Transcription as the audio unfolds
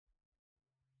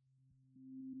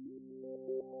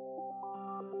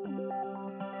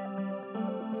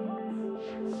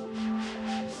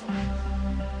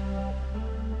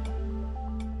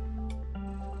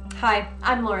Hi,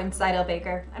 I'm Lauren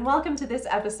Seidel-Baker, and welcome to this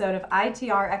episode of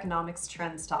ITR Economics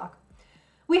Trends Talk.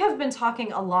 We have been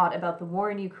talking a lot about the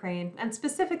war in Ukraine, and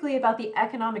specifically about the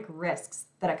economic risks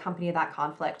that accompany that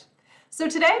conflict. So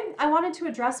today, I wanted to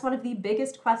address one of the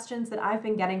biggest questions that I've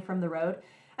been getting from the road,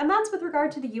 and that's with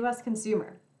regard to the US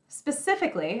consumer.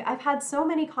 Specifically, I've had so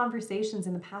many conversations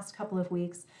in the past couple of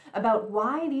weeks about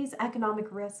why these economic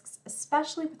risks,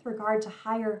 especially with regard to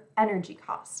higher energy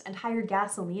costs and higher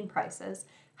gasoline prices,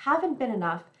 haven't been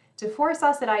enough to force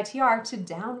us at ITR to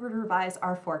downward revise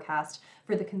our forecast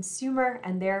for the consumer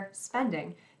and their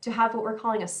spending to have what we're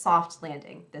calling a soft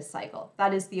landing this cycle.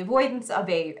 That is the avoidance of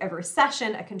a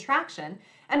recession, a contraction,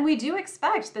 and we do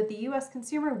expect that the US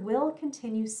consumer will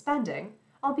continue spending,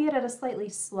 albeit at a slightly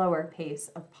slower pace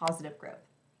of positive growth.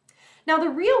 Now,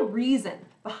 the real reason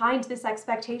behind this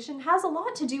expectation has a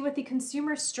lot to do with the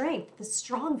consumer strength, the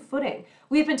strong footing.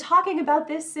 We've been talking about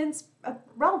this since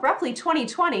roughly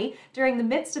 2020, during the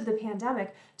midst of the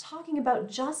pandemic, talking about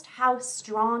just how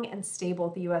strong and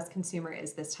stable the US consumer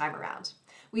is this time around.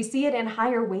 We see it in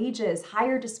higher wages,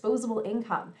 higher disposable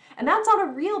income, and that's on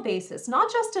a real basis,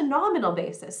 not just a nominal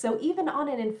basis. So even on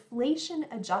an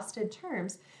inflation-adjusted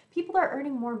terms, people are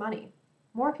earning more money.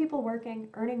 More people working,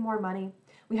 earning more money.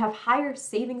 We have higher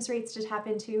savings rates to tap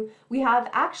into. We have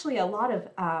actually a lot of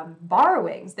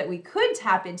borrowings that we could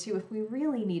tap into if we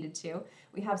really needed to.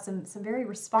 We have some very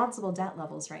responsible debt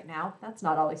levels right now. That's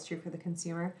not always true for the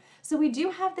consumer. So we do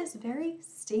have this very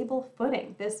stable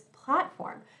footing, this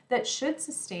platform that should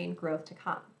sustain growth to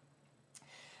come.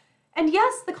 And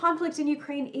yes, the conflict in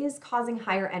Ukraine is causing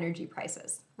higher energy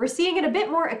prices. We're seeing it a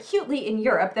bit more acutely in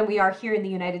Europe than we are here in the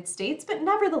United States, but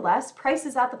nevertheless,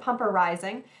 prices at the pump are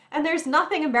rising, and there's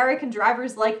nothing American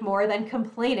drivers like more than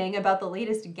complaining about the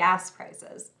latest gas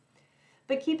prices.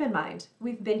 But keep in mind,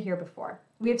 we've been here before.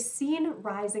 We have seen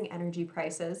rising energy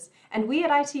prices, and we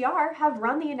at ITR have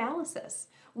run the analysis.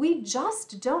 We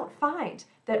just don't find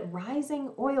that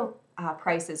rising oil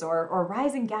prices or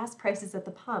rising gas prices at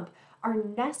the pump are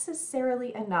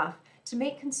necessarily enough to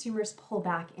make consumers pull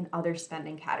back in other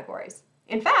spending categories.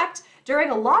 In fact,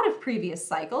 during a lot of previous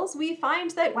cycles, we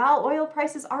find that while oil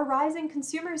prices are rising,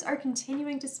 consumers are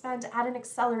continuing to spend at an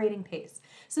accelerating pace.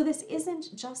 So this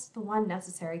isn't just the one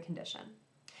necessary condition.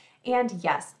 And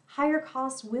yes, higher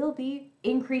costs will be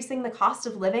increasing the cost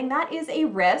of living. That is a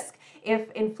risk.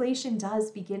 If inflation does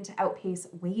begin to outpace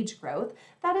wage growth,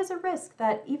 that is a risk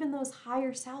that even those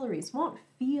higher salaries won't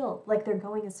feel like they're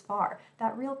going as far.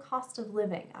 That real cost of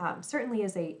living certainly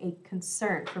is a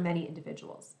concern for many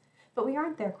individuals. But we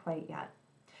aren't there quite yet.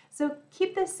 So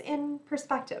keep this in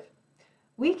perspective.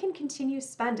 We can continue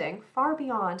spending far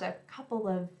beyond a couple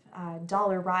of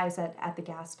dollar rise at the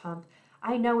gas pump.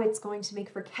 I know it's going to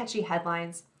make for catchy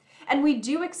headlines. And we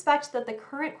do expect that the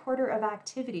current quarter of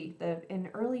activity, in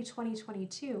early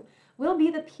 2022, will be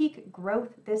the peak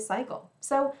growth this cycle.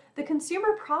 So the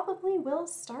consumer probably will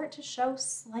start to show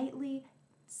slightly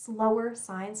slower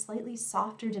signs, slightly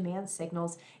softer demand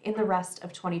signals in the rest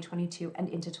of 2022 and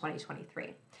into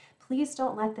 2023. Please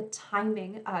don't let the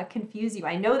timing confuse you.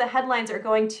 I know the headlines are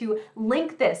going to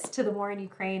link this to the war in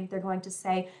Ukraine. They're going to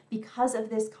say, because of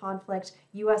this conflict,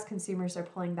 US consumers are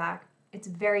pulling back. It's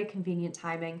very convenient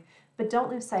timing, but don't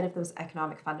lose sight of those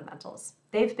economic fundamentals.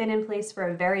 They've been in place for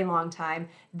a very long time.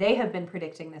 They have been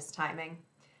predicting this timing.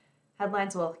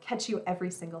 Headlines will catch you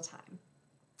every single time.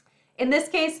 In this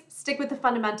case, stick with the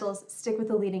fundamentals, stick with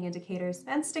the leading indicators,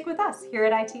 and stick with us here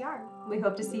at ITR. We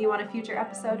hope to see you on a future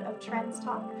episode of Trends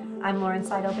Talk. I'm Lauren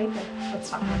Seidel-Baker. Let's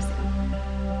talk more soon.